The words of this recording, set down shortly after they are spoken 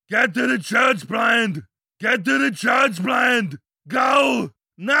Get to the church plant! Get to the church plant! Go!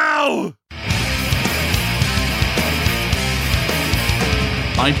 Now!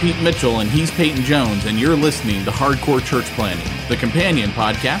 I'm Pete Mitchell, and he's Peyton Jones, and you're listening to Hardcore Church Planting, the companion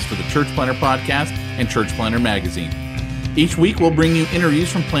podcast for the Church Planter Podcast and Church Planter Magazine. Each week, we'll bring you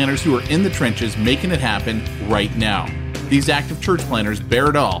interviews from planters who are in the trenches making it happen right now. These active church planters bear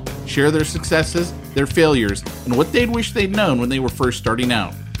it all, share their successes, their failures, and what they'd wish they'd known when they were first starting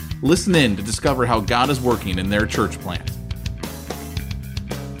out. Listen in to discover how God is working in their church plant.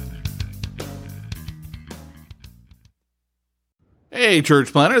 Hey,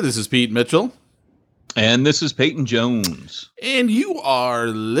 Church Planter, this is Pete Mitchell. And this is Peyton Jones. And you are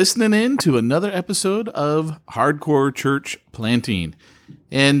listening in to another episode of Hardcore Church Planting.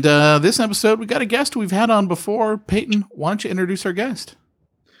 And this episode, we got a guest we've had on before. Peyton, why don't you introduce our guest?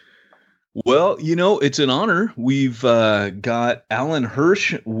 Well, you know, it's an honor. We've got Alan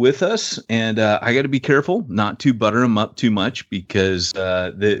Hirsch with us, and I got to be careful not to butter him up too much because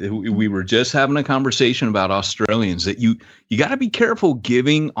we were just having a conversation about Australians that you got to be careful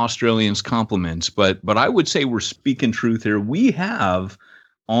giving Australians compliments. But I would say we're speaking truth here. We have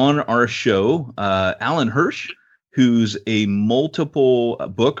on our show Alan Hirsch, who's a multiple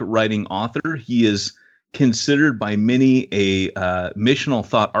book writing author. He is considered by many a missional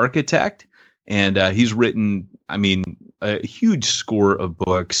thought architect, and he's written, a huge score of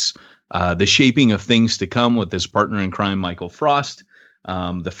books. The Shaping of Things to Come with his partner in crime, Michael Frost,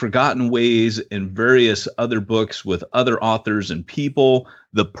 The Forgotten Ways, and various other books with other authors and people,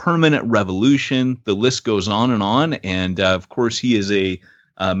 The Permanent Revolution, the list goes on. And of course, he is a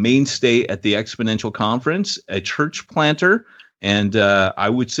mainstay at the Exponential Conference, a church planter, and I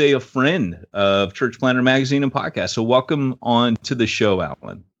would say a friend of Church Planter Magazine and Podcast. So welcome on to the show,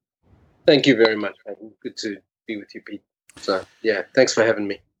 Alan. Thank you very much, man. Good to be with you, Pete. So, yeah, thanks for having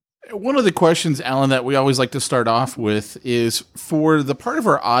me. One of the questions, Alan, that we always like to start off with is for the part of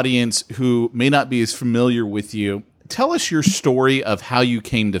our audience who may not be as familiar with you, tell us your story of how you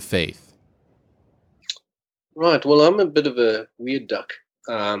came to faith. Right. Well, I'm a bit of a weird duck.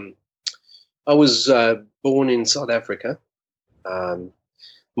 I was born in South Africa.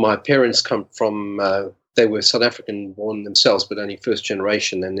 My parents come from, they were South African born themselves, but only first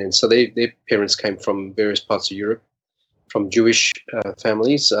generation. And then, so their parents came from various parts of Europe, from Jewish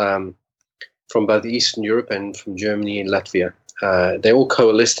families, from both Eastern Europe and from Germany and Latvia. They all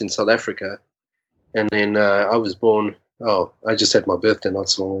coalesced in South Africa. And then I was born, I just had my birthday not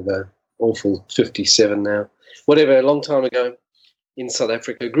so long ago, awful 57 now, whatever, a long time ago. In South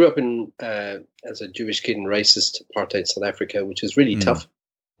Africa, grew up in as a Jewish kid in racist apartheid South Africa, which is really tough.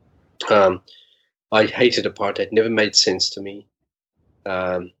 I hated apartheid; never made sense to me,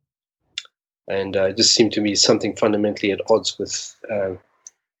 and it just seemed to me something fundamentally at odds with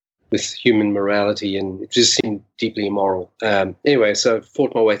human morality, and it just seemed deeply immoral. Anyway, so I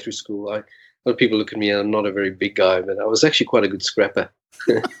fought my way through school. A lot of people look at me, and I'm not a very big guy, but I was actually quite a good scrapper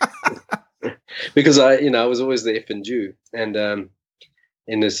because I was always the effing Jew, and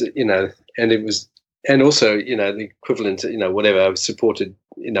this, and it was, and also, the equivalent, whatever I was supported,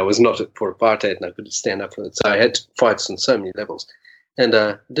 was not for apartheid, and I couldn't stand up for it. So I had fights on so many levels, and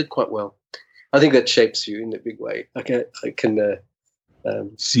I did quite well. I think that shapes you in a big way. I can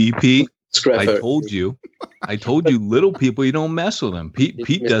see, Pete, scrapper. I told you, little people, you don't mess with them.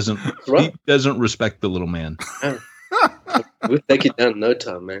 Pete doesn't, right. Pete doesn't respect the little man. We'll take it down in no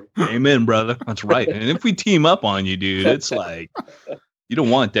time, man. Amen, brother. That's right. And if we team up on you, dude, it's like, you don't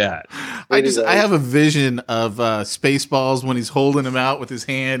want that. I have a vision of Spaceballs when he's holding him out with his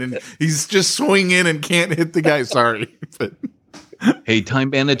hand and he's just swinging and can't hit the guy. Sorry. But hey, Time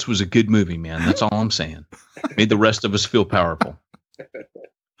Bandits was a good movie, man. That's all I'm saying. Made the rest of us feel powerful.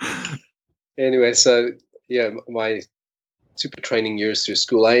 Anyway, so, yeah, my super training years through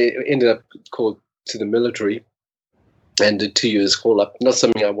school, I ended up called to the military and did 2 years call up. Not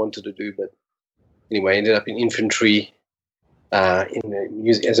something I wanted to do, but anyway, I ended up in infantry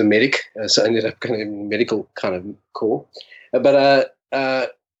as a medic. So I ended up kind of in medical kind of corps. But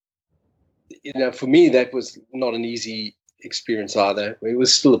for me, that was not an easy experience either. It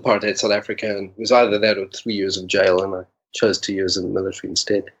was still apartheid South Africa, and it was either that or 3 years of jail, and I chose 2 years in the military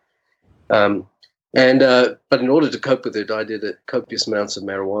instead. But in order to cope with it, I did copious amounts of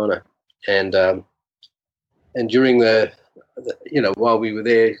marijuana, and during the while we were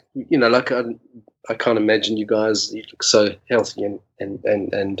there, like I can't imagine you guys. You look so healthy and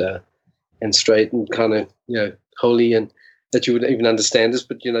straight and kind of holy, and that you would even understand this.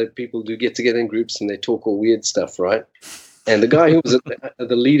 But people do get together in groups and they talk all weird stuff, right? And the guy who was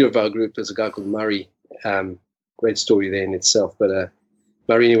the leader of our group is a guy called Murray. Great story there in itself. But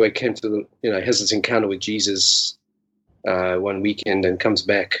But anyway, came to has this encounter with Jesus one weekend and comes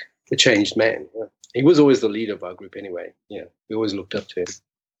back a changed man. He was always the leader of our group anyway. Yeah, we always looked up to him.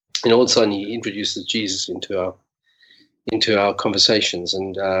 And all of a sudden, he introduces Jesus into our conversations,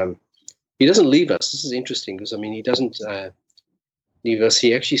 and he doesn't leave us. This is interesting because he doesn't leave us.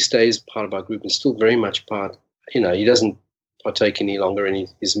 He actually stays part of our group and still very much part. He doesn't partake any longer, and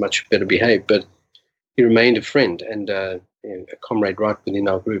he's much better behaved. But he remained a friend and a comrade right within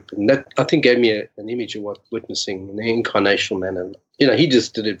our group, and that I think gave me an image of what witnessing in the incarnational manner. He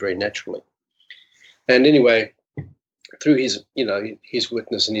just did it very naturally. And anyway, through his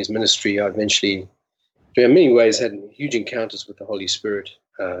witness and his ministry, I eventually, in many ways, had huge encounters with the Holy Spirit,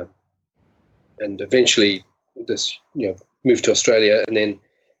 and eventually this moved to Australia. And then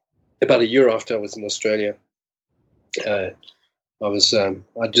about a year after I was in Australia, I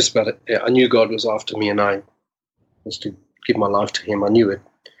knew God was after me, and I was to give my life to Him. I knew it.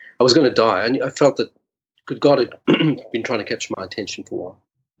 I was going to die. I felt that God had been trying to capture my attention for a while,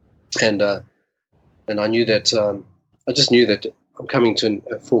 and I knew that. I just knew that I'm coming to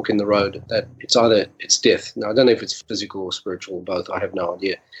a fork in the road. That it's death. Now I don't know if it's physical or spiritual or both. I have no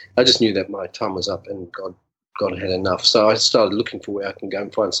idea. I just knew that my time was up, and God had enough. So I started looking for where I can go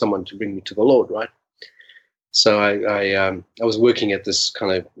and find someone to bring me to the Lord. Right. So I was working at this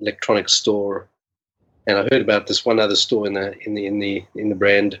kind of electronics store, and I heard about this one other store in the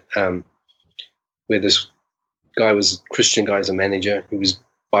brand where this guy was a Christian guy as a manager who was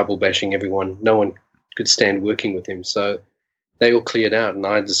Bible bashing everyone. No one could stand working with him, so they all cleared out, and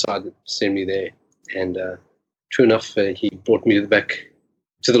I decided to send me there. And true enough, he brought me to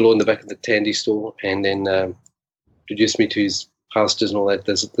the Lord in the back of the Tandy store, and then introduced me to his pastors and all that.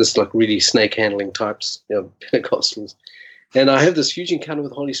 There's this like really snake handling types, Pentecostals, and I have this huge encounter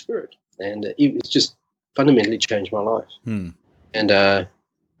with the Holy Spirit, and it's just fundamentally changed my life. And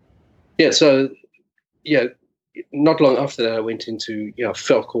not long after that, I went into,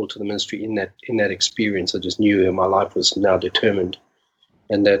 felt called to the ministry in that experience. I just knew my life was now determined,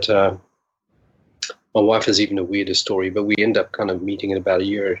 and that my wife has even a weirder story, but we end up kind of meeting in about a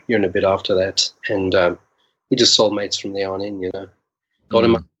year and a bit after that, and we're just soulmates from there on in. God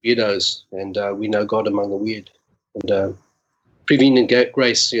among weirdos, and we know God among the weird. And prevenient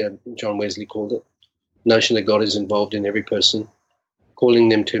grace, John Wesley called it, notion that God is involved in every person, calling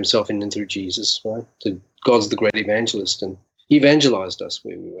them to Himself in and through Jesus. Right? So God's the great evangelist, and He evangelized us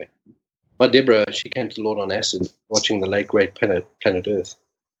where we were. My Deborah, she came to the Lord on acid, watching the late great planet Earth.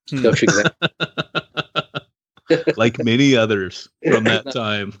 Go figure that. Like many others from that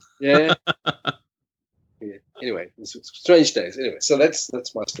time. Yeah. Anyway, it's strange days. Anyway, so that's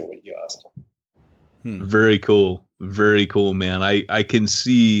my story you asked. Very cool. Very cool, man. I can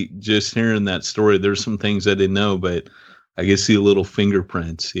see, just hearing that story, there's some things I didn't know, but I can see little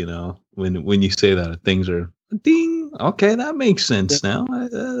fingerprints, when you say that, things are ding. Okay, that makes sense now.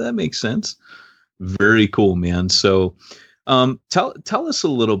 That makes sense. Very cool, man. So tell us a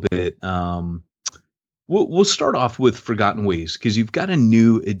little bit. We'll start off with Forgotten Ways, because you've got a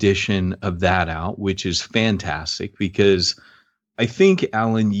new edition of that out, which is fantastic, because I think,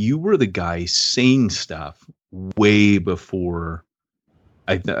 Alan, you were the guy saying stuff way before.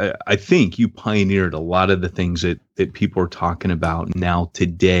 I think you pioneered a lot of the things that people are talking about now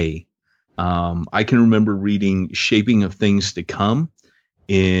today. I can remember reading Shaping of Things to Come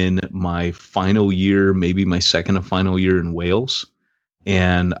in my final year, maybe my second to final year in Wales.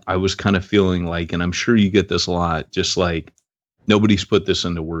 And I was kind of feeling like, and I'm sure you get this a lot, just like nobody's put this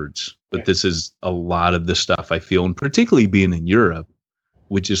into words, but this is a lot of the stuff I feel, and particularly being in Europe,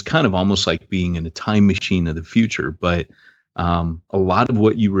 which is kind of almost like being in a time machine of the future. But a lot of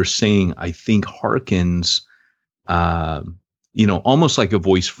what you were saying, I think, harkens, almost like a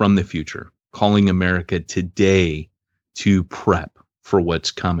voice from the future, calling America today to prep for what's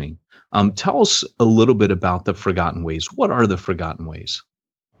coming. Tell us a little bit about the Forgotten Ways. What are the Forgotten Ways?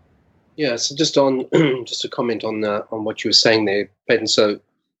 Yeah, so just a comment on what you were saying there, Peyton. So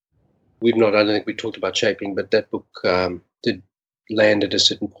I don't think we talked about Shaping, but that book did land at a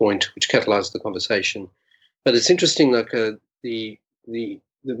certain point, which catalyzed the conversation. But it's interesting, like the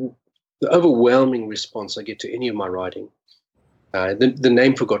overwhelming response I get to any of my writing. The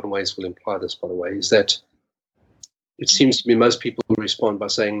name Forgotten Ways will imply this, by the way, is that it seems to me most people respond by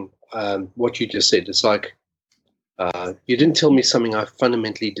saying what you just said. It's like, you didn't tell me something I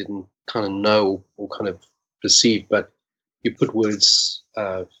fundamentally didn't kind of know or kind of perceive, but you put words,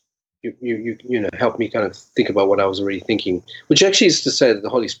 you help me kind of think about what I was already thinking, which actually is to say that the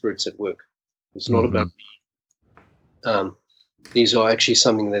Holy Spirit's at work. It's not about me. These are actually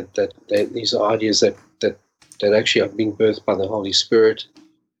something that these are ideas that that actually are being birthed by the Holy Spirit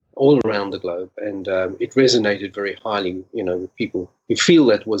all around the globe, and it resonated very highly, with people who feel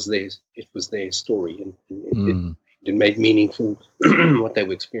that it was their story, and it made meaningful what they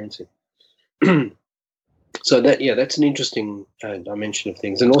were experiencing. So that's an interesting dimension of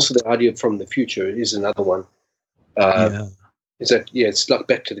things, and also the idea from the future is another one. Is that it's like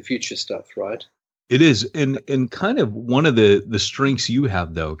Back to the Future stuff, right? It is, and kind of one of the strengths you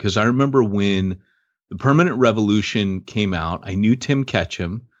have, though, because I remember when the Permanent Revolution came out, I knew Tim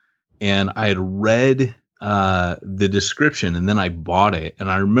Ketchum, and I had read the description, and then I bought it,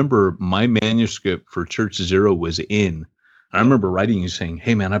 and I remember my manuscript for Church Zero was in. I remember writing you saying,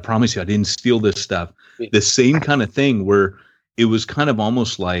 "Hey, man, I promise you, I didn't steal this stuff." The same kind of thing where it was kind of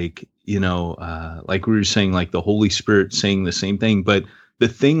almost like, like we were saying, like the Holy Spirit saying the same thing. But the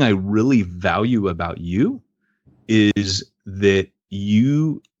thing I really value about you is that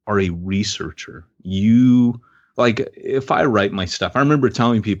you are a researcher. Like, if I write my stuff, I remember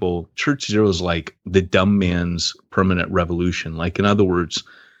telling people Church Zero is like the dumb man's Permanent Revolution. Like, in other words,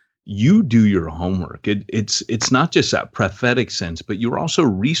 you do your homework. It's not just that prophetic sense, but you're also a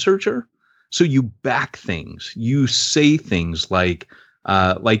researcher. So you back things. You say things like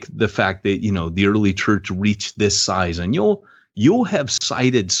the fact that, the early church reached this size, and you'll have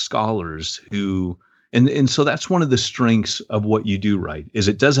cited scholars who, and so that's one of the strengths of what you do, right? Is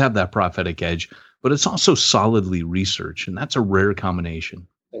it does have that prophetic edge, but it's also solidly researched, and that's a rare combination.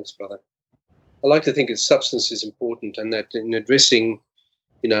 Thanks, brother. I like to think that substance is important, and that in addressing,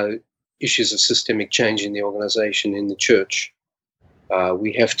 issues of systemic change in the organization, in the church,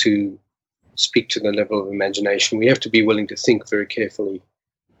 we have to speak to the level of imagination. We have to be willing to think very carefully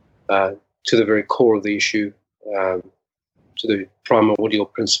to the very core of the issue, to the primordial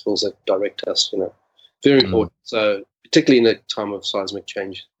principles that direct us, Very important. So particularly in a time of seismic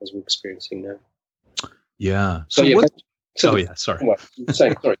change as we're experiencing now. Yeah. Sorry. Sorry. Sorry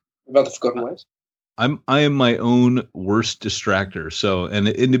about the forgotten ways. I am my own worst distractor. So, and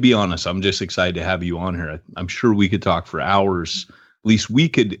to be honest, I'm just excited to have you on here. I'm sure we could talk for hours. At least we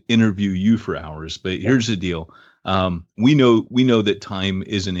could interview you for hours. But here's the deal: we know that time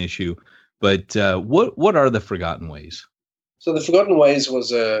is an issue. But what are the Forgotten Ways? So, the Forgotten Ways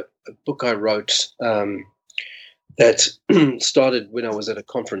was a book I wrote that started when I was at a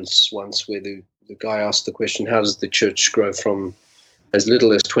conference once, where the guy asked the question, "How does the church grow from as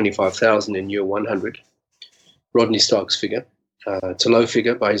little as 25,000 in year 100, Rodney Stark's figure, it's a low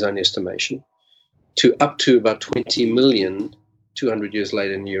figure by his own estimation, to up to about 20 million 200 years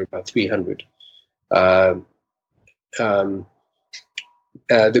later in year about 300. The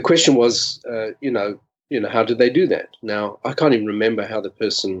question was, how did they do that? Now, I can't even remember how the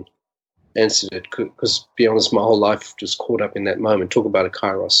person answered it, because, to be honest, my whole life just caught up in that moment. Talk about a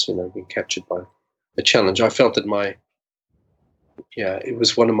kairos, being captured by a challenge. I felt that it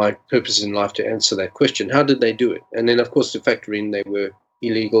was one of my purposes in life to answer that question. How did they do it? And then, of course, to factor in, they were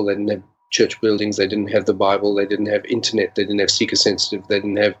illegal. They didn't have church buildings. They didn't have the Bible. They didn't have internet. They didn't have seeker sensitive. They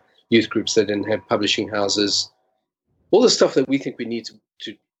didn't have youth groups. They didn't have publishing houses. All the stuff that we think we need to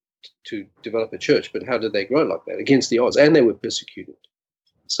develop a church. But how did they grow like that against the odds? And they were persecuted.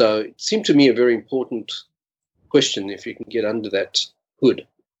 So it seemed to me a very important question, if you can get under that hood.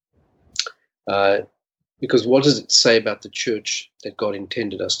 Because what does it say about the church that God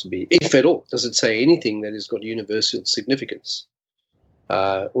intended us to be, if at all? Does it say anything that has got universal significance?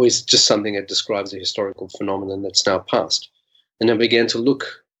 Or is it just something that describes a historical phenomenon that's now past? And I began to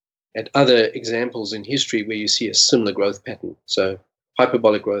look at other examples in history where you see a similar growth pattern. So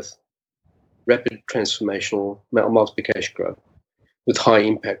hyperbolic growth, rapid transformational multiplication growth with high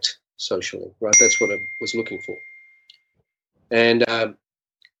impact socially, right? That's what I was looking for. And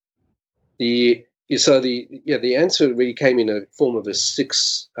the answer really came in a form of a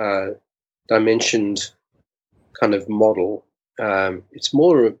 6-dimensioned kind of model. It's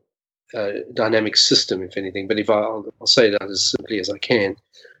more a dynamic system, if anything, but I'll say that as simply as I can.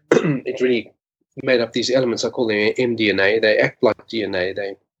 It really made up these elements. I call them MDNA. They act like DNA.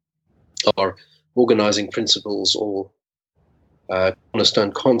 They are organizing principles or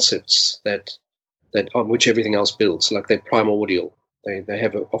cornerstone concepts that on which everything else builds, like they're primordial. They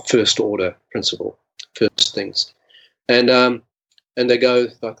have a first order principle, first things. And they go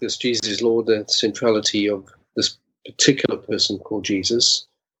like this: Jesus is Lord, the centrality of this particular person called Jesus,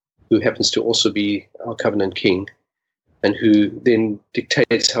 who happens to also be our covenant king, and who then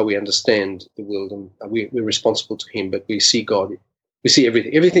dictates how we understand the world, and we're responsible to him, but we see God, we see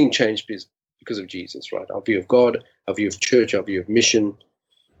everything. Everything changed because of Jesus, right? Our view of God, our view of church, our view of mission,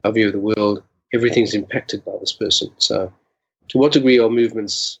 our view of the world, everything's impacted by this person. So to what degree are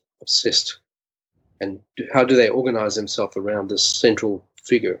movements obsessed And how do they organize themselves around this central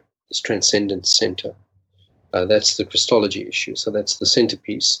figure, this transcendent center? That's the Christology issue. So that's the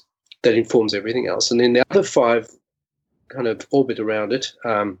centerpiece that informs everything else. And then the other 5 kind of orbit around it: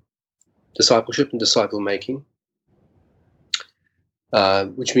 discipleship and disciple making,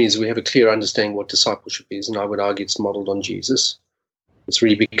 which means we have a clear understanding what discipleship is. And I would argue it's modeled on Jesus. It's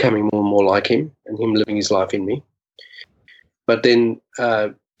really becoming more and more like him and him living his life in me. But then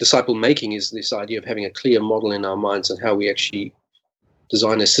disciple making is this idea of having a clear model in our minds on how we actually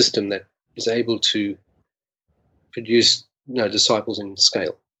design a system that is able to produce disciples in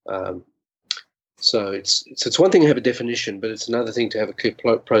scale. So it's one thing to have a definition, but it's another thing to have a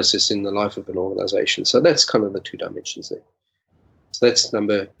clear process in the life of an organization. So that's kind of the 2 dimensions there. So that's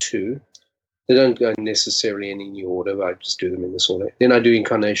number 2. They don't go necessarily in any order, but I just do them in this order. Then I do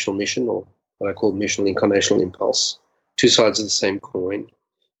incarnational mission, or what I call missional incarnational impulse. 2 sides of the same coin.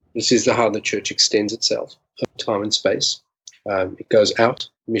 This is how the church extends itself over time and space. It goes out,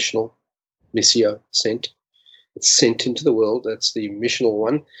 missional, missio, sent. It's sent into the world. That's the missional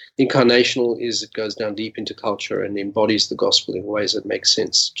one. Incarnational is it goes down deep into culture and embodies the gospel in ways that make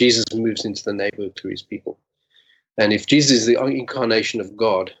sense. Jesus moves into the neighborhood to his people. And if Jesus is the incarnation of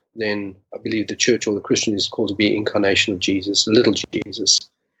God, then I believe the church or the Christian is called to be incarnation of Jesus, little Jesus,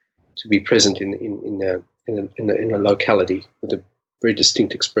 to be present in a locality with a very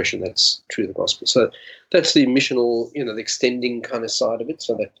distinct expression that's true to the gospel. So that's the missional, the extending kind of side of it.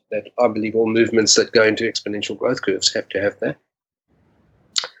 So that I believe all movements that go into exponential growth curves have to have that.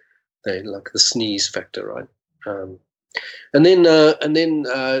 They like the sneeze factor, right?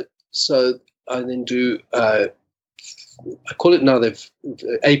 So I then do. I call it now the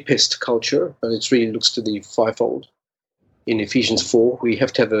apest culture, but it really looks to the 5-fold. In Ephesians 4, we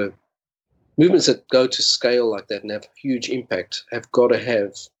have to have movements that go to scale like that and have huge impact have got to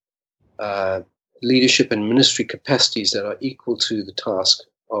have leadership and ministry capacities that are equal to the task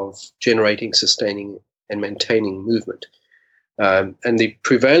of generating, sustaining, and maintaining movement. And the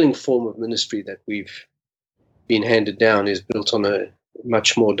prevailing form of ministry that we've been handed down is built on a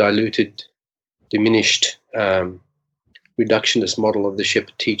much more diluted, diminished, reductionist model of the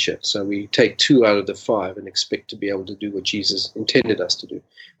shepherd-teacher. So we take 2 out of the 5 and expect to be able to do what Jesus intended us to do.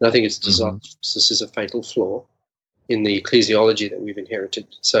 And I think it's disastrous. This is a fatal flaw in the ecclesiology that we've inherited.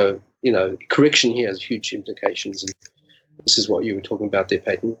 So, correction here has huge implications. And this is what you were talking about there,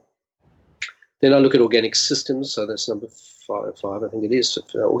 Peyton. Then I look at organic systems. So that's number 5, I think it is.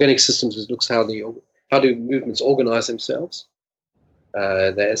 Organic systems looks how do movements organize themselves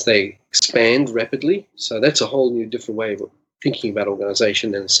as they expand rapidly. So that's a whole new different way of thinking about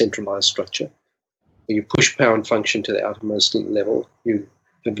organization than a centralized structure. You push power and function to the outermost level. You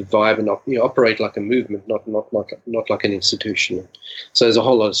vibe and you operate like a movement, not like an institution. So there's a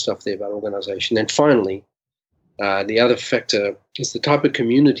whole lot of stuff there about organization. And finally, the other factor is the type of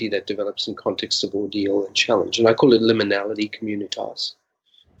community that develops in context of ordeal and challenge. And I call it liminality communitas.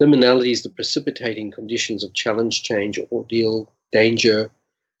 Liminality is the precipitating conditions of challenge, change, ordeal, danger,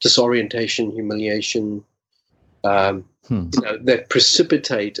 disorientation, humiliation, that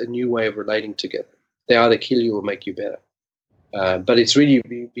precipitate a new way of relating together. They either kill you or make you better. But it's really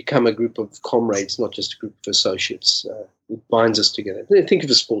become a group of comrades, not just a group of associates. It binds us together. Think of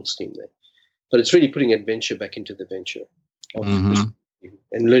a sports team there. But it's really putting adventure back into the venture and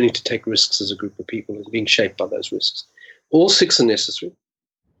learning to take risks as a group of people and being shaped by those risks. All 6 are necessary.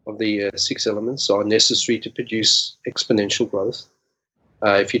 Of the 6 elements are necessary to produce exponential growth.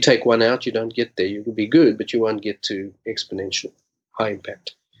 If you take one out, you don't get there. You will be good, but you won't get to exponential, high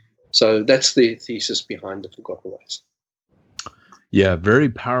impact. So that's the thesis behind the Forgotten Ways. Yeah, very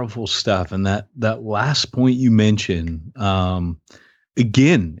powerful stuff. And that last point you mentioned,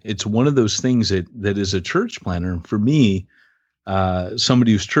 again, it's one of those things that is a church planner. For me,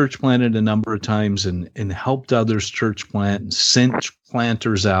 somebody who's church planted a number of times and helped others church plant and sent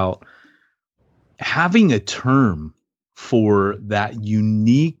planters out, having a term for that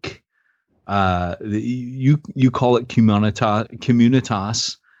unique, you call it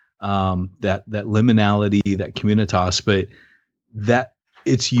communitas, that liminality, that communitas, but that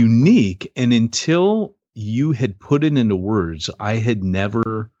it's unique. And until you had put it into words, I had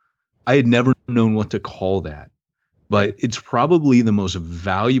never known what to call that. But it's probably the most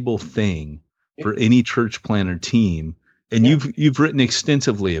valuable thing for any church planner team. And you've written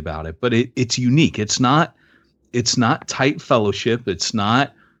extensively about it, but it's unique. It's not tight fellowship. It's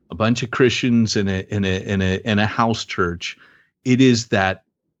not a bunch of Christians in a house church. It is that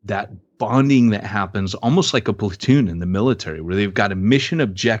bonding that happens almost like a platoon in the military, where they've got a mission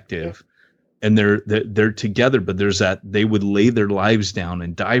objective and they're together, but there's that they would lay their lives down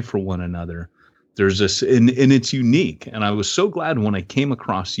and die for one another. There's this, and it's unique. And I was so glad when I came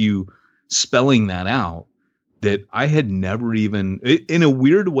across you spelling that out, that I had never even, in a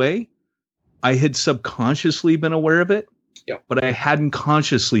weird way, I had subconsciously been aware of it, but I hadn't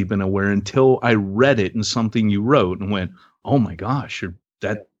consciously been aware until I read it in something you wrote and went, oh my gosh,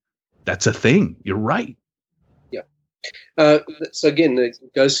 that's a thing. You're right. So again, it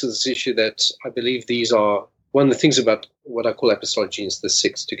goes to this issue that I believe these are one of the things about what I call apostolic genius, the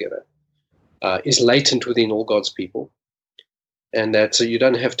six together, is latent within all God's people, and that so you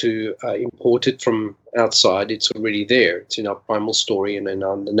don't have to import it from outside. It's already there. It's in our primal story and in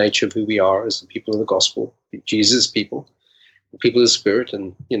the nature of who we are as the people of the gospel, Jesus' people, the people of the Spirit,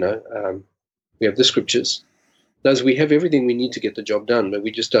 and we have the scriptures. Thus, we have everything we need to get the job done, but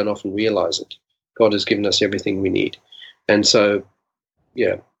we just don't often realize it. God has given us everything we need. And so,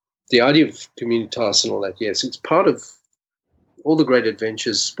 the idea of communitas and all that, yes, it's part of all the great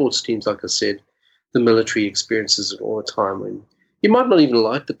adventures, sports teams, like I said, the military experiences all the time. When you might not even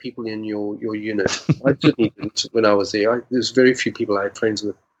like the people in your unit. I certainly didn't when I was there. There's very few people I had friends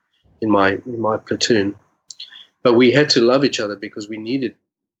with in my platoon. But we had to love each other because we needed,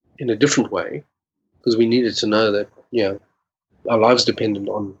 in a different way, because we needed to know that, our lives depended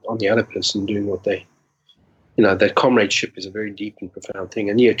on the other person doing what they, that comradeship is a very deep and profound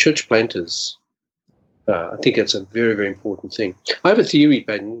thing. And church planters, I think that's a very, very important thing. I have a theory,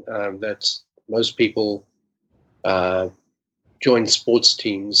 Peyton, that most people join sports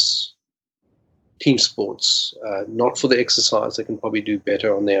teams, team sports, not for the exercise. They can probably do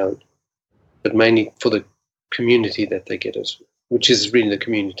better on their own, but mainly for the community that they get, which is really the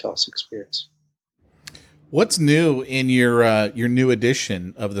communitas experience. What's new in your new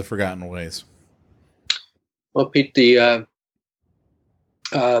edition of The Forgotten Ways? Well, Pete, I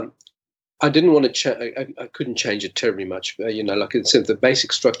didn't want to I couldn't change it terribly much. Like I said, the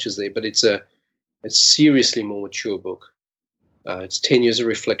basic structure's there, but it's a seriously more mature book. It's 10 years of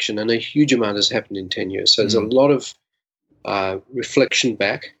reflection, and a huge amount has happened in 10 years. So there's a lot of reflection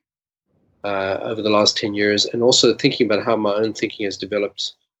back over the last 10 years, and also thinking about how my own thinking has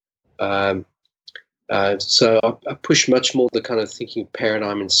developed. So I push much more the kind of thinking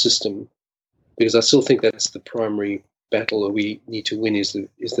paradigm and system, because I still think that's the primary battle that we need to win is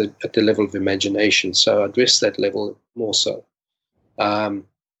at the level of imagination. So I address that level more so. And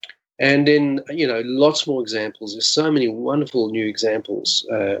then, lots more examples. There's so many wonderful new examples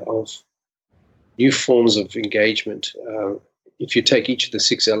of new forms of engagement. If you take each of the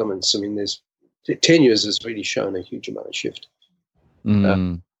 6 elements, I mean, there's 10 years has really shown a huge amount of shift.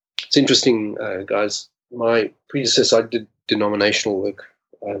 It's interesting, guys. My predecessor, I did denominational work.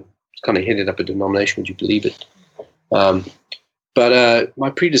 Kind of headed up a denomination, would you believe it? But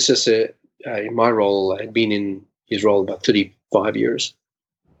my predecessor in my role had been in his role about 35 years.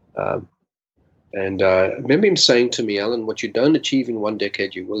 And I remember him saying to me, Alan, what you don't achieve in one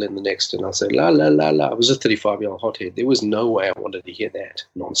decade, you will in the next. And I said, la, la, la, la. I was a 35-year-old hothead. There was no way I wanted to hear that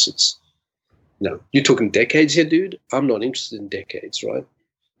nonsense. No, you're talking decades here, dude? I'm not interested in decades, right?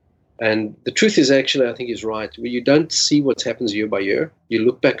 And the truth is, actually, I think he's right. Where you don't see what happens year by year. You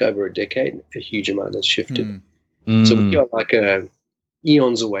look back over a decade, a huge amount has shifted. So we are like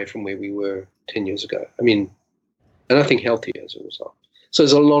eons away from where we were 10 years ago. I mean, and I think healthier as a result. So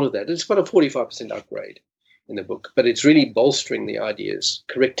there's a lot of that. It's about a 45% upgrade in the book, but it's really bolstering the ideas,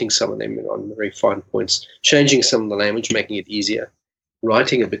 correcting some of them on very fine points, changing some of the language, making it easier,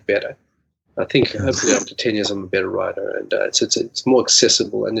 writing a bit better. I think hopefully after 10 years I'm a better writer, and it's more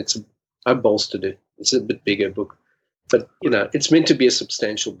accessible, and I bolstered it. It's a bit bigger book, but it's meant to be a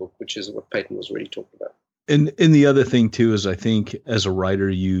substantial book, which is what Peyton was really talking about. And the other thing too is I think as a writer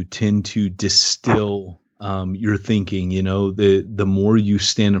you tend to distill your thinking. The more you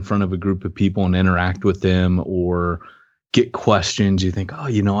stand in front of a group of people and interact with them or get questions, you think,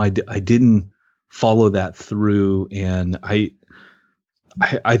 I didn't follow that through, and I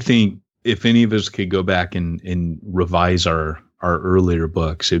think if any of us could go back and revise our earlier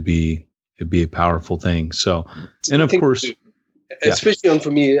books, it'd be a powerful thing. So, and of course, especially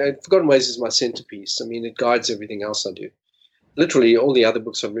for me, Forgotten Ways is my centerpiece. I mean, it guides everything else I do. Literally, all the other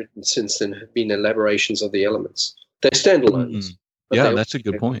books I've written since then have been elaborations of the elements. They stand alone. That's a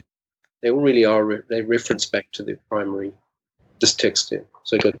good point. They all really are. They reference back to the primary, this text here.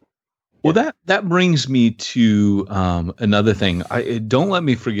 So good. Well, that brings me to another thing. Don't let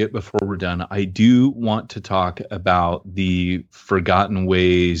me forget before we're done. I do want to talk about the Forgotten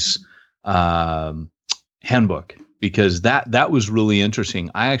Ways handbook, because that was really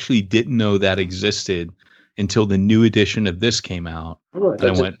interesting. I actually didn't know that existed until the new edition of this came out. Right,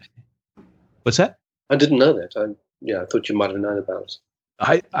 and I went, what's that? I didn't know that. I thought you might have known about it.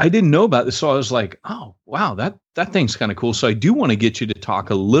 I didn't know about this, so I was like, oh wow, that thing's kind of cool. So I do want to get you to talk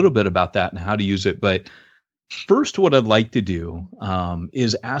a little bit about that and how to use it. But first, what I'd like to do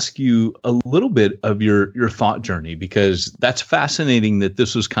is ask you a little bit of your thought journey, because that's fascinating that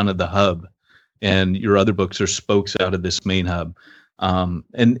this was kind of the hub, and your other books are spokes out of this main hub.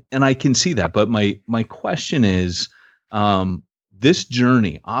 And I can see that. But my question is, this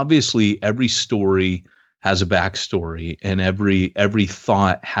journey, obviously every story has a backstory, and every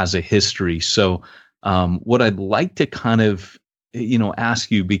thought has a history. So what I'd like to kind of, ask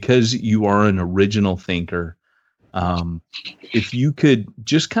you, because you are an original thinker, if you could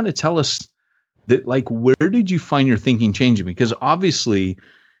just kind of tell us that, like, where did you find your thinking changing? Because obviously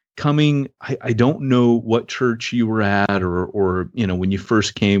I don't know what church you were at, or when you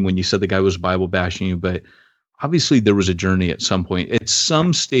first came, when you said the guy was Bible bashing you, but obviously there was a journey at some point. At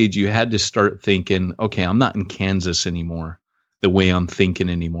some stage, you had to start thinking, okay, I'm not in Kansas anymore, the way I'm thinking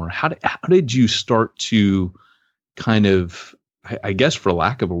anymore. How did you start to kind of, I guess for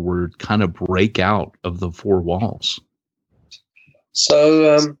lack of a word, kind of break out of the four walls?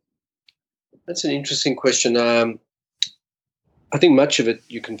 So that's an interesting question. I think much of it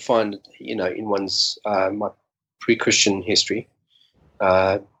you can find, in one's my pre-Christian history.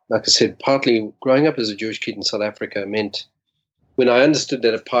 Like I said, partly growing up as a Jewish kid in South Africa meant, when I understood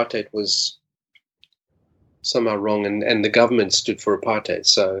that apartheid was somehow wrong, and the government stood for apartheid,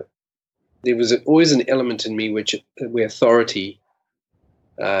 so there was always an element in me where authority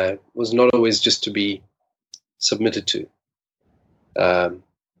was not always just to be submitted to,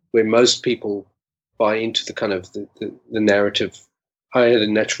 where most people buy into the kind of the narrative. I had a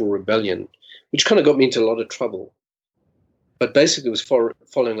natural rebellion, which kind of got me into a lot of trouble. But basically, it was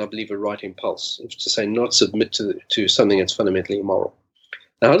following, I believe, a right impulse. It was to say not submit to something that's fundamentally immoral.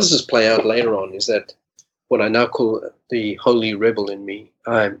 Now, how does this play out later on is that what I now call the holy rebel in me,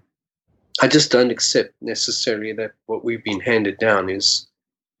 I just don't accept necessarily that what we've been handed down is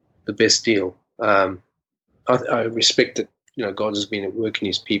the best deal. I respect that, God has been at work in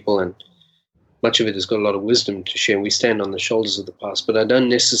his people, and much of it has got a lot of wisdom to share. We stand on the shoulders of the past, but I don't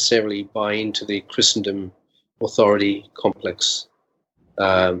necessarily buy into the Christendom authority complex.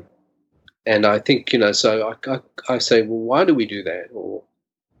 And I think, so I say, well, why do we do that? Or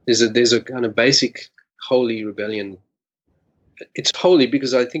there's a kind of basic holy rebellion. It's holy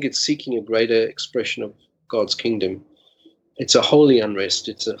because I think it's seeking a greater expression of God's kingdom. It's a holy unrest.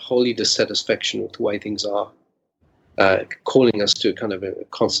 It's a holy dissatisfaction with the way things are, calling us to a kind of a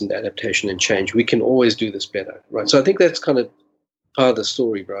constant adaptation and change. We can always do this better, right? So I think that's kind of part of the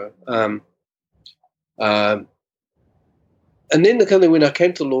story, bro. And then when I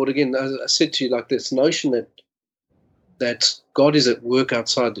came to the Lord again, I said to you, like, this notion that God is at work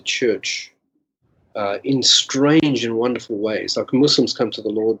outside the church in strange and wonderful ways. Like, Muslims come to the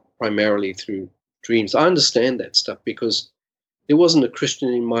Lord primarily through dreams. I understand that stuff because there wasn't a Christian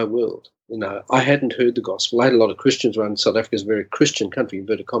in my world. I hadn't heard the gospel. I had a lot of Christians around. South Africa is a very Christian country,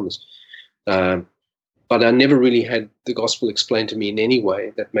 inverted commas. But I never really had the gospel explained to me in any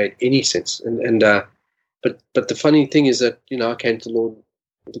way that made any sense. But the funny thing is that, I came to the Lord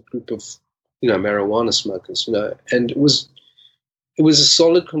with a group of, marijuana smokers, and it was a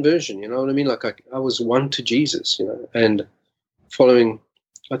solid conversion, you know what I mean? Like, I was won to Jesus, and following,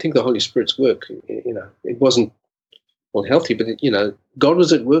 I think, the Holy Spirit's work, it wasn't all healthy, but, God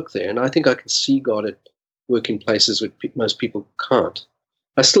was at work there. And I think I can see God at work in places where most people can't.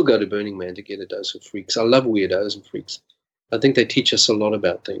 I still go to Burning Man to get a dose of freaks. I love weirdos and freaks. I think they teach us a lot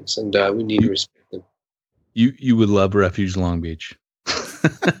about things, and we need to respect them. You would love Refuge Long Beach.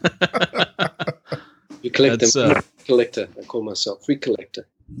 You collect them. Collector. I call myself free collector.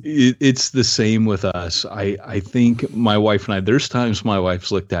 It's the same with us. I think my wife and I, there's times my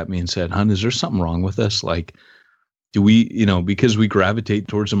wife's looked at me and said, "Hon, is there something wrong with us? Like, do we, because we gravitate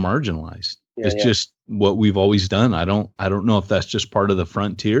towards the marginalized. It's just what we've always done. I don't know if that's just part of the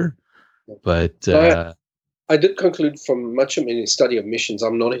frontier, but I did conclude from much of my study of missions.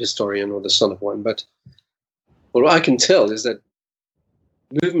 I'm not a historian or the son of one, but what I can tell is that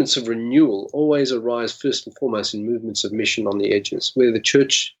movements of renewal always arise first and foremost in movements of mission on the edges, where the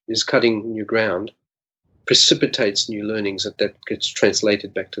church is cutting new ground, precipitates new learnings that gets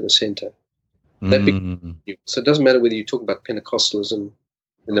translated back to the center. So it doesn't matter whether you talk about Pentecostalism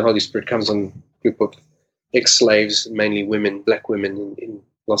and the Holy Spirit comes on a group of ex-slaves, mainly women, black women in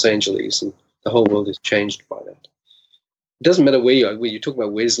Los Angeles, and the whole world is changed by that. It doesn't matter where you are, where you talk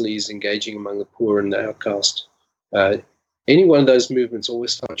about Wesley's engaging among the poor and the outcast. Any one of those movements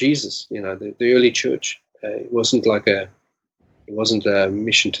always start Jesus. The early church. It wasn't a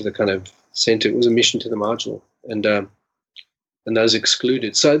mission to the kind of center. It was a mission to the marginal. And and those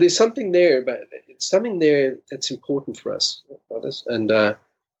excluded. So there's something there, that's important for us, and I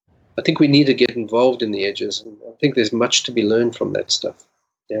think we need to get involved in the edges. And I think there's much to be learned from that stuff.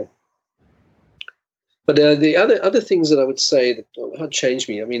 Yeah. But the other things that I would say that have changed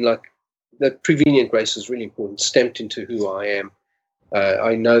me, I mean, like that prevenient grace is really important, stamped into who I am.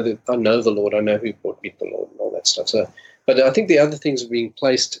 I know the Lord, I know who brought me to the Lord and all that stuff. So, but I think the other things are being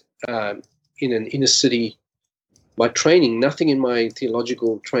placed in an inner city. My training, nothing in my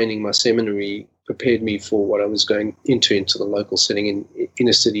theological training, my seminary, prepared me for what I was going into the local setting in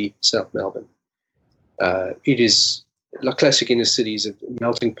inner city South Melbourne. It is like classic inner cities, a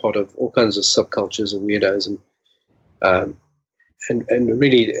melting pot of all kinds of subcultures and weirdos, and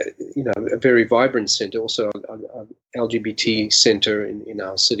really, a very vibrant centre. Also, an LGBT centre in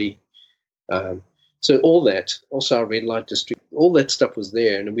our city. So all that, also our red light district, all that stuff was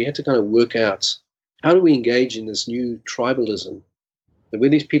there, and we had to kind of work out how do we engage in this new tribalism. Where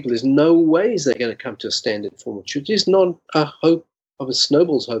these people, there's no ways they're going to come to a standard form of church. There's not a hope of a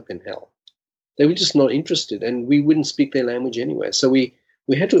snowball's hope in hell. They were just not interested, and we wouldn't speak their language anyway. So we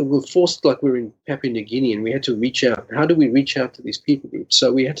were forced, like we're in Papua New Guinea, and we had to reach out. How do we reach out to these people groups?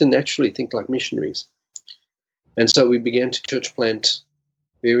 So we had to naturally think like missionaries. And so we began to church plant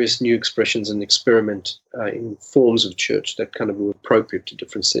various new expressions and experiment in forms of church that kind of were appropriate to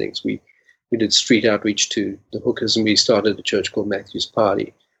different settings. We did street outreach to the hookers, and we started a church called Matthew's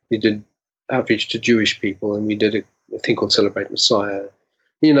Party. We did outreach to Jewish people, and we did a thing called Celebrate Messiah.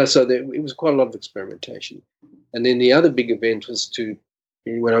 So it was quite a lot of experimentation. And then the other big event was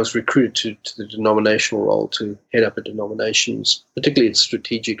when I was recruited to the denominational role to head up a denominations, particularly its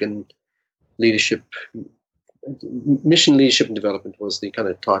strategic and leadership. Mission leadership and development was the kind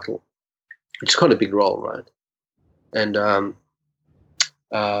of title. It's kind of a big role, right? And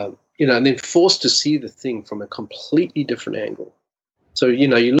and then forced to see the thing from a completely different angle. So,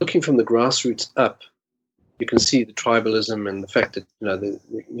 you're looking from the grassroots up. You can see the tribalism and the fact that, they're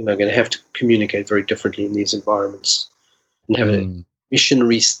going to have to communicate very differently in these environments and have a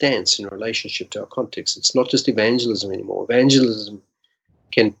missionary stance in relationship to our context. It's not just evangelism anymore. Evangelism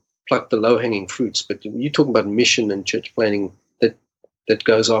can pluck the low-hanging fruits, but when you're talking about mission and church planning that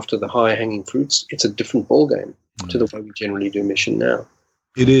goes after the high-hanging fruits, it's a different ballgame to the way we generally do mission now.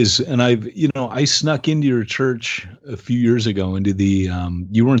 It is. And I snuck into your church a few years ago into the,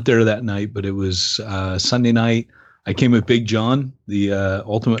 you weren't there that night, but it was Sunday night. I came with Big John, the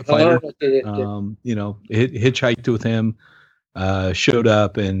Ultimate Fighter, hitchhiked with him, showed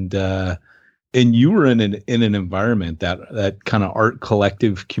up, and you were in an environment, that kind of art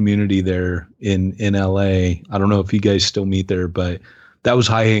collective community there in LA. I don't know if you guys still meet there, but that was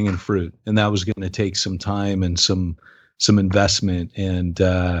high hanging fruit, and that was going to take some time and some investment. And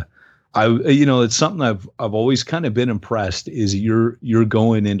it's something I've always kind of been impressed is you're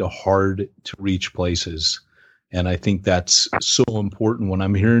going into hard to reach places. And I think that's so important when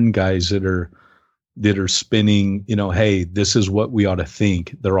I'm hearing guys that are spinning, hey, this is what we ought to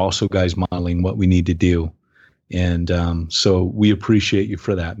think. They're also guys modeling what we need to do. And so we appreciate you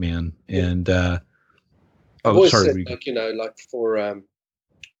for that, man. And I've always said,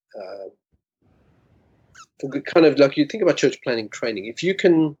 kind of like you think about church planning training, if you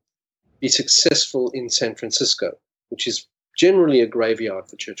can be successful in San Francisco, which is generally a graveyard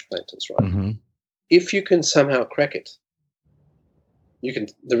for church planters, right? Mm-hmm. If you can somehow crack it,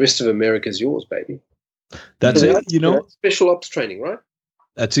 the rest of America is yours, baby. That's it. Special ops training, right?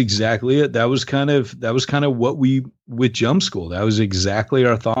 That's exactly it. That was kind of what we, with Jump School, that was exactly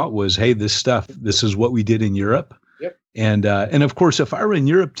our thought was, hey, this is what we did in Europe. Yep. And of course, if I were in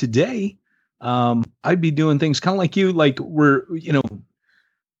Europe today, I'd be doing things kind of like you, like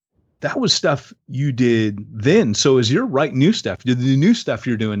that was stuff you did then. So as you're writing new stuff, the new stuff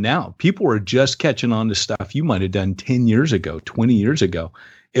you're doing now, people are just catching on to stuff you might have done 10 years ago, 20 years ago.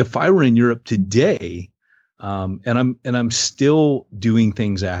 If I were in Europe today, and I'm still doing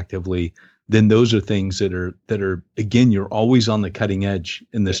things actively, then those are things that are again, you're always on the cutting edge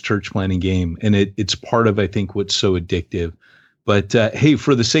in this church planning game. And it's part of, I think, what's so addictive. But hey,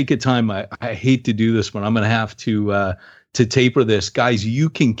 for the sake of time, I hate to do this, but I'm going to have to taper this. Guys, you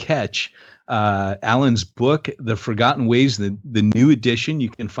can catch Alan's book, The Forgotten Ways, the new edition. You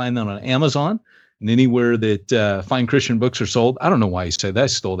can find that on Amazon and anywhere that fine Christian books are sold. I don't know why you said that. I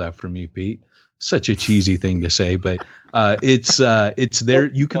stole that from you, Pete. Such a cheesy thing to say, but it's there.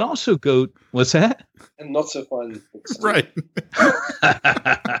 You can also go, what's that? And not so fun. Right.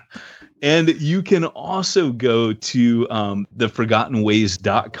 And you can also go to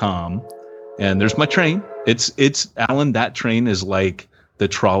theforgottenways.com, and there's my train. It's Alan, that train is like the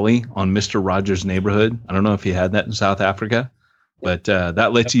trolley on Mr. Rogers' Neighborhood. I don't know if you had that in South Africa. But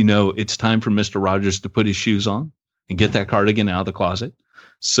that lets you know it's time for Mr. Rogers to put his shoes on and get that cardigan out of the closet.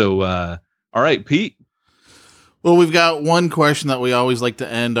 So, all right, Pete. Well, we've got one question that we always like to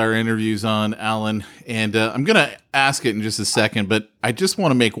end our interviews on, Alan, and I'm going to ask it in just a second, but I just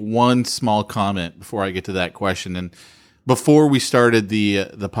want to make one small comment before I get to that question. And before we started the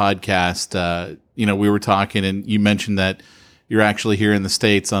podcast, we were talking, and you mentioned that you're actually here in the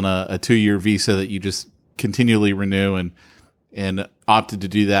States on a 2-year visa that you just continually renew, and opted to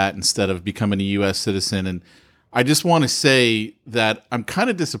do that instead of becoming a U.S. citizen. And I just want to say that I'm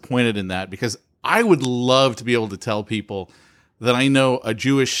kind of disappointed in that, because I would love to be able to tell people that I know a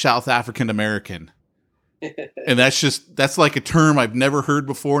Jewish South African American. And that's like a term I've never heard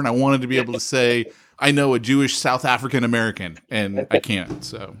before. And I wanted to be able to say, I know a Jewish South African American, and I can't.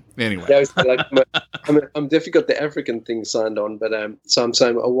 So anyway, I'm definitely got the African thing signed on, but so I'm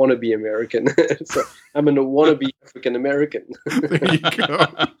saying I want to be American. So I'm going to want to be African American. There you go.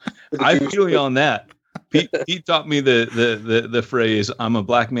 I feel you on that. Pete taught me the phrase, I'm a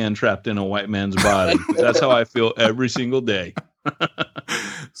black man trapped in a white man's body. That's how I feel every single day.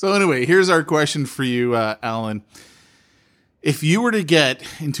 So anyway, here's our question for you, Alan. If you were to get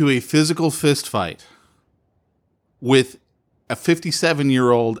into a physical fist fight with a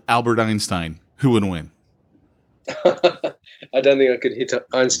 57-year-old Albert Einstein, who would win? I don't think I could hit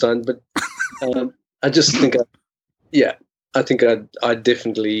Einstein, but I just think, I think I'd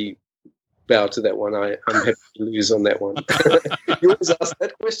definitely bow to that one. I'm happy to lose on that one. You always ask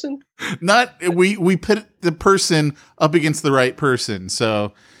that question? We put the person up against the right person.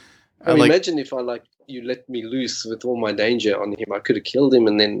 So imagine if you let me loose with all my danger on him. I could have killed him,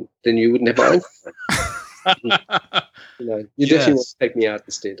 and then you wouldn't have Einstein. You definitely want to take me out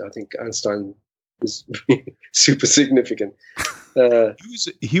instead. I think Einstein is super significant.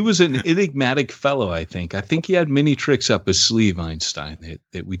 He was an enigmatic fellow, I think. I think he had many tricks up his sleeve, Einstein,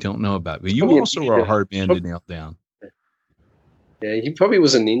 that we don't know about. But you also are a hard man to nail down. Yeah, he probably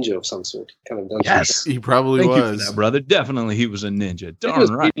was a ninja of some sort. Yes, he probably was. Thank you for that, brother. Definitely, he was a ninja. Darn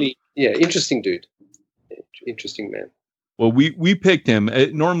right. Really, interesting dude. Interesting man. Well, we picked him.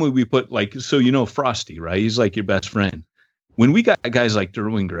 Normally, we put Frosty, right? He's like your best friend. When we got guys like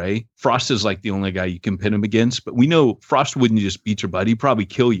Derwin Gray, Frost is like the only guy you can pin him against. But we know Frost wouldn't just beat your butt; he'd probably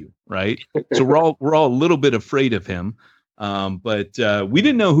kill you, right? So we're all a little bit afraid of him. But we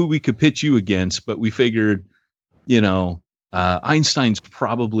didn't know who we could pitch you against. But we figured, Einstein's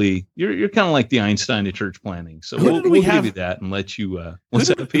probably you're kind of like the Einstein of church planning. So we'll give you that and let you.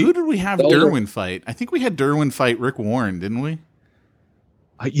 Who did we have Derwin fight? I think we had Derwin fight Rick Warren, didn't we?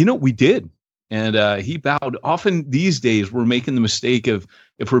 We did. And he bowed. Often these days, we're making the mistake of,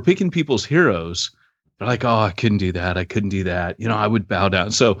 if we're picking people's heroes, they're like, oh, I couldn't do that. I would bow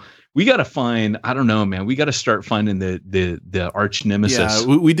down. So we got to find, I don't know, man. We got to start finding the arch nemesis.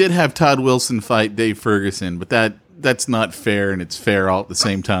 Yeah, we did have Todd Wilson fight Dave Ferguson, but that's not fair, and it's fair all at the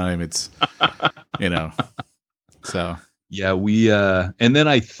same time. It's, so. Yeah, and then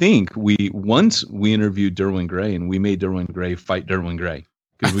I think we interviewed Derwin Gray, and we made Derwin Gray fight Derwin Gray.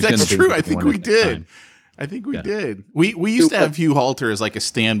 That's true. I think we did. We used to have Hugh Halter as like a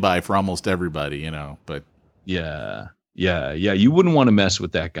standby for almost everybody, but yeah. You wouldn't want to mess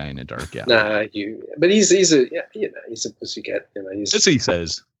with that guy in a dark alley. But he's a pussycat. That's what he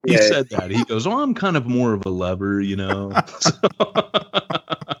says. He said that. He goes, I'm kind of more of a lover, I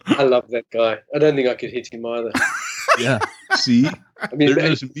love that guy. I don't think I could hit him either. Yeah. See,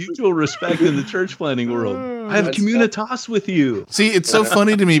 there's mutual respect in the church planning world. I have communitas with you. See, it's so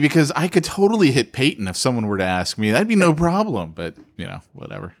funny to me because I could totally hit Peyton if someone were to ask me. That'd be no problem. But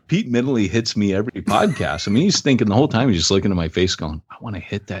whatever. Pete mentally hits me every podcast. I mean, he's thinking the whole time. He's just looking at my face, going, "I want to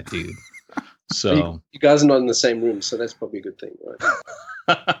hit that dude." So you guys are not in the same room, so that's probably a good thing, right?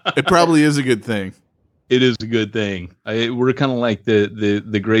 It probably is a good thing. It is a good thing. We're kind of like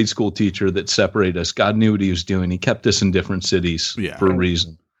the grade school teacher that separated us. God knew what he was doing. He kept us in different cities for a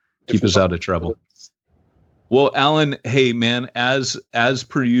reason. Keep us out of trouble. Well, Alan, hey man, as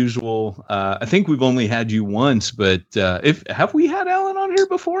per usual, I think we've only had you once, but have we had Alan on here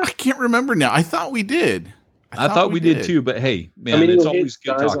before? I can't remember now. I thought we did. I thought we did too, but hey, man, it's always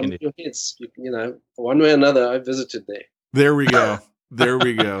good talking to you. It's, one way or another, I visited there. There we go.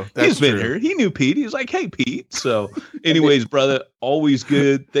 That's He's been here. He knew Pete. He's like, hey, Pete. So anyways, brother, always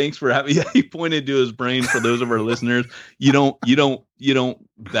good. Thanks for having me. He pointed to his brain for those of our listeners. You don't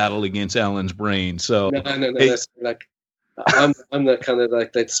battle against Alan's brain. So no. Hey. That's like, I'm the kind of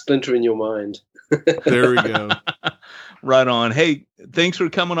like that splinter in your mind. There we go. Right on. Hey, thanks for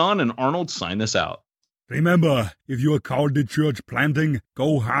coming on, and Arnold, sign us out. Remember, if you are called to church planting,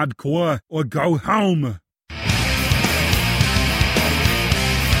 go hardcore or go home.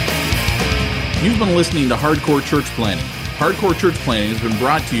 You've been listening to Hardcore Church Planning. Hardcore Church Planning has been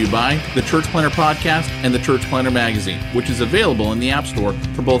brought to you by the Church Planner Podcast and the Church Planner Magazine, which is available in the App Store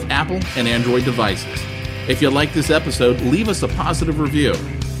for both Apple and Android devices. If you like this episode, leave us a positive review.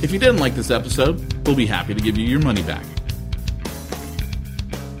 If you didn't like this episode, we'll be happy to give you your money back.